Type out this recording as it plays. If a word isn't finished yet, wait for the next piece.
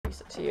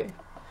it to you.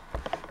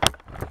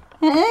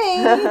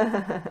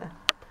 Hey!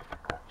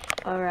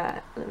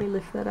 Alright, let me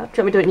lift that up.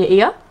 Do you want me to do it in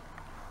your ear?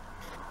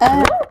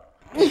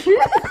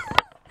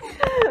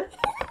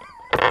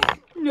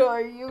 No,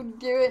 you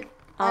do it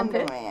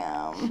Armpit? under my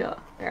arm. Sure.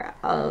 Alright,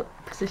 I'll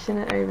position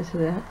it over to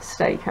the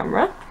steady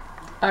camera.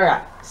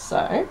 Alright,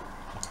 so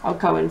I'll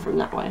go in from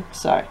that way.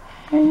 So,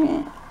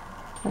 Okay.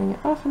 turning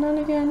it off and on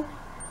again.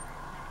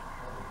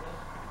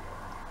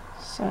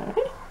 So, I'm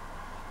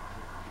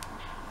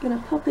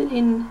gonna pop it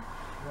in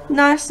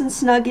nice and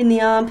snug in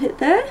the armpit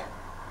there.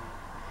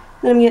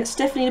 Then I'm gonna get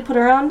Stephanie to put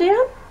her arm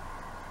down.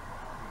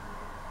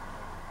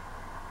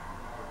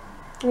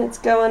 And it's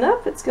going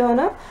up, it's going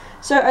up.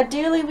 So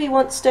ideally we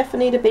want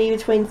Stephanie to be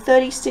between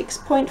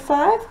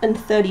 36.5 and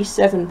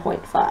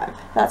 37.5.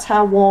 That's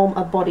how warm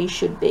a body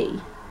should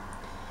be.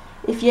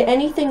 If you're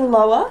anything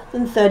lower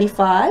than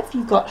 35,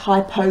 you've got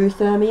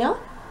hypothermia.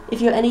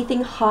 If you're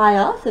anything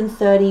higher than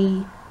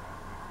 30,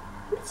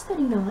 I think it's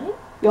 39,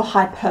 you're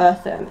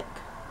hyperthermic.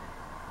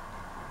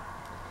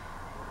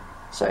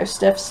 So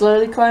Steph's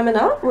slowly climbing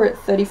up. We're at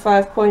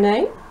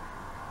 35.8,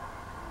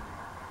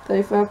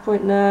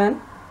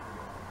 35.9.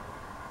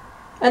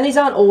 And these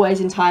aren't always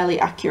entirely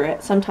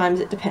accurate.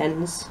 Sometimes it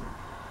depends.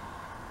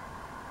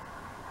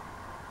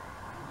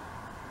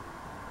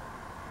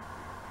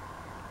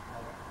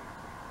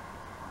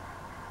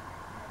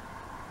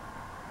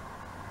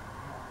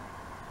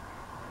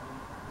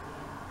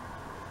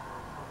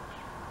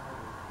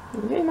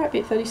 Okay, you might be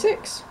at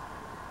 36.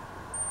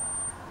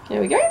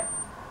 There we go.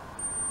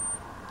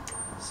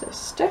 So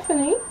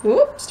Stephanie,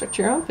 whoop, stuck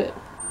to your armpit.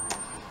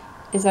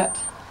 Is that,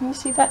 can you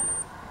see that?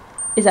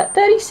 Is that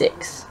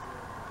 36?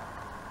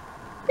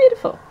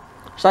 Beautiful.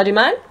 Shall I do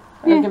mine?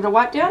 Yeah. I'll give it a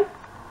wipe down.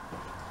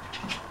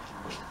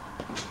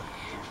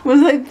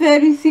 Was I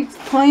 36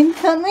 point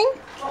something?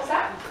 What's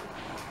that?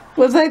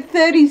 Was I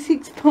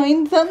 36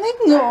 point something?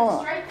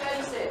 No. Straight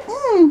 36.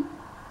 Hmm.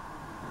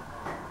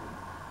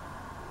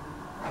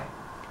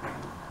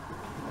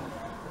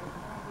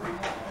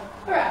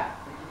 Alright.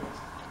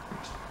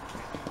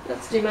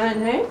 Let's do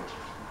mine now.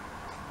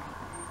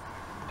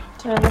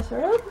 Turn this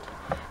around.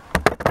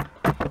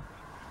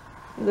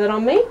 Is that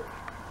on me?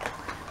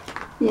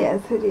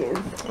 Yes, it is.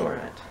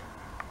 Alright.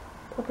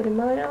 Pop it in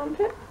my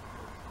armpit.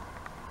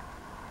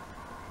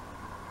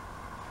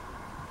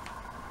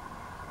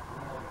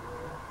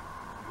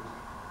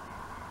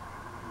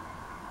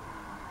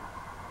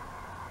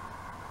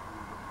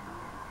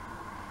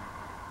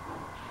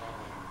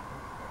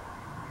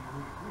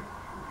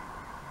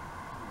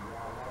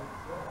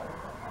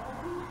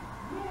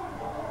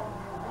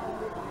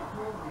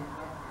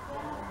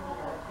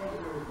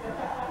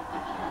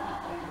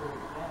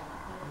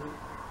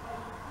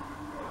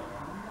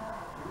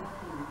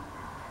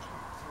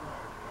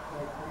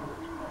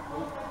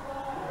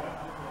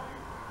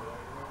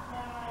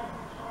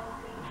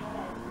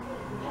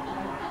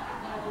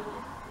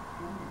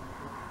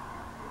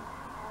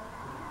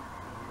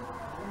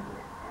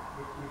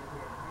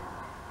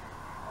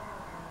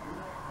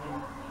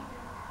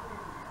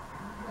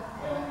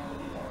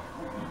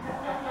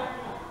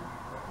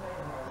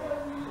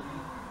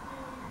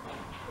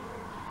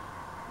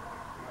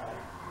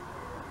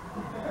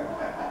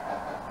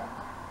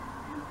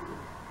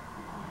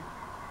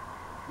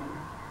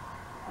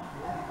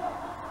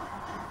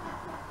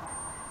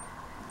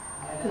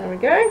 There we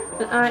go.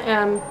 And I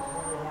am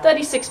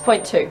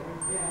 36.2.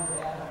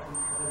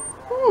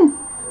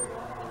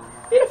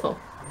 Beautiful.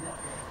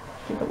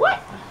 Keep it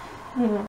wet.